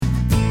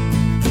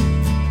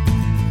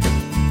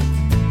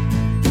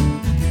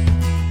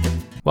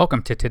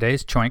Welcome to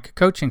today's Choink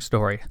coaching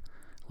story.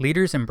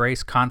 Leaders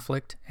embrace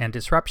conflict and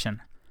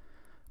disruption.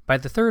 By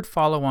the third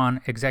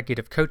follow-on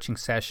executive coaching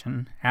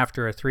session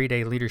after a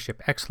 3-day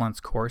leadership excellence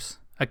course,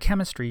 a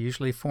chemistry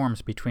usually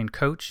forms between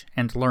coach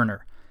and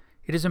learner.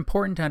 It is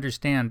important to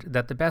understand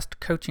that the best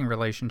coaching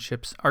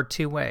relationships are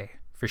two-way,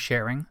 for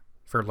sharing,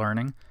 for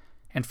learning,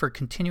 and for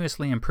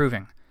continuously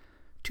improving.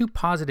 Two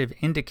positive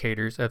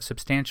indicators of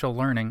substantial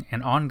learning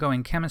and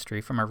ongoing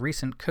chemistry from a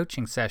recent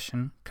coaching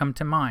session come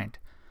to mind.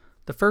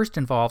 The first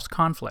involves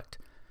conflict.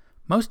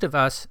 Most of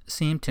us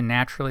seem to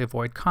naturally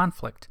avoid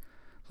conflict.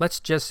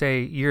 Let's just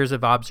say years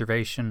of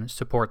observation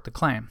support the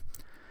claim.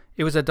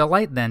 It was a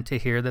delight then to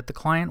hear that the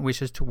client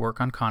wishes to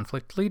work on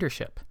conflict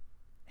leadership.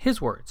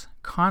 His words,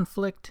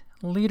 conflict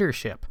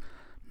leadership,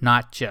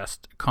 not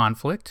just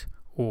conflict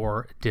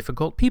or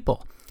difficult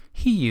people.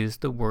 He used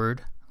the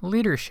word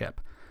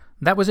leadership.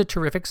 That was a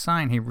terrific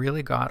sign. He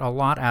really got a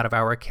lot out of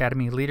our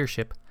Academy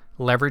leadership,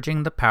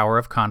 leveraging the power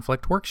of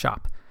conflict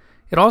workshop.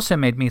 It also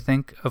made me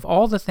think of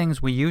all the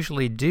things we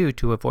usually do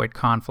to avoid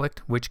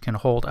conflict, which can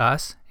hold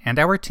us and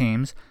our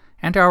teams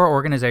and our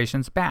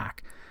organizations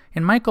back.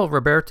 In Michael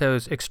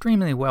Roberto's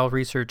extremely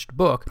well-researched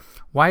book,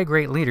 Why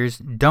Great Leaders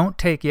Don't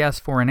Take Yes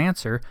for an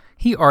Answer,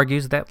 he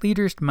argues that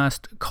leaders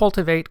must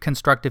cultivate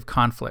constructive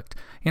conflict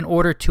in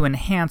order to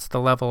enhance the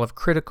level of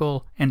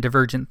critical and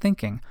divergent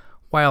thinking,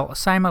 while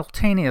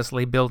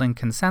simultaneously building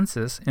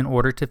consensus in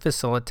order to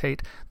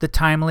facilitate the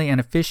timely and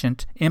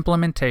efficient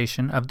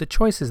implementation of the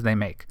choices they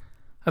make.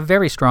 A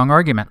very strong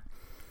argument.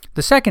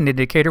 The second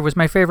indicator was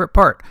my favorite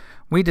part.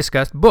 We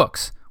discussed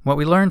books, what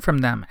we learned from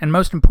them, and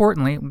most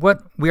importantly,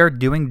 what we are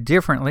doing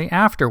differently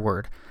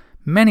afterward.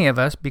 Many of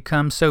us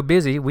become so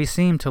busy we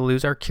seem to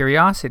lose our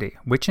curiosity,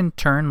 which in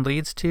turn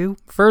leads to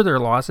further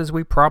losses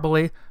we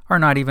probably are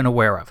not even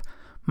aware of.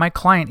 My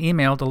client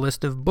emailed a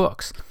list of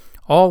books,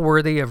 all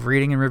worthy of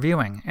reading and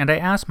reviewing, and I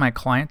asked my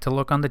client to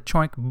look on the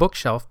Choink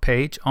bookshelf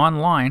page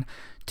online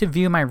to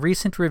view my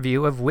recent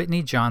review of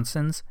Whitney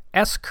Johnson's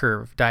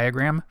S-curve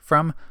diagram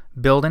from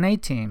Build an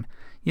A-Team.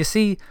 You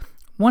see,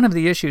 one of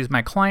the issues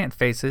my client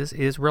faces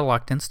is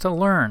reluctance to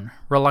learn,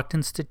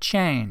 reluctance to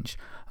change,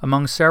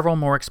 among several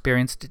more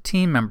experienced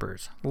team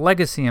members,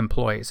 legacy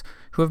employees,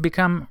 who have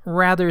become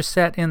rather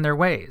set in their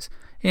ways.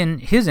 In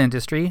his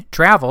industry,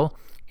 travel,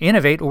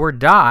 innovate or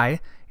die,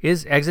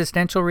 is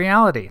existential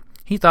reality.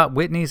 He thought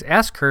Whitney's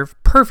S-curve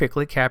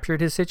perfectly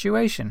captured his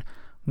situation.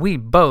 We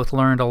both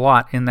learned a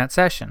lot in that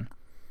session.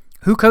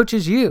 Who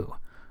coaches you?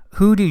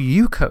 Who do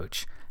you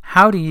coach?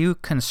 How do you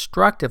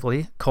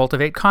constructively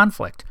cultivate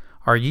conflict?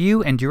 Are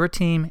you and your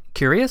team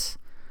curious?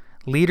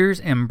 Leaders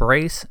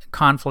embrace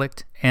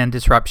conflict and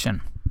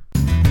disruption.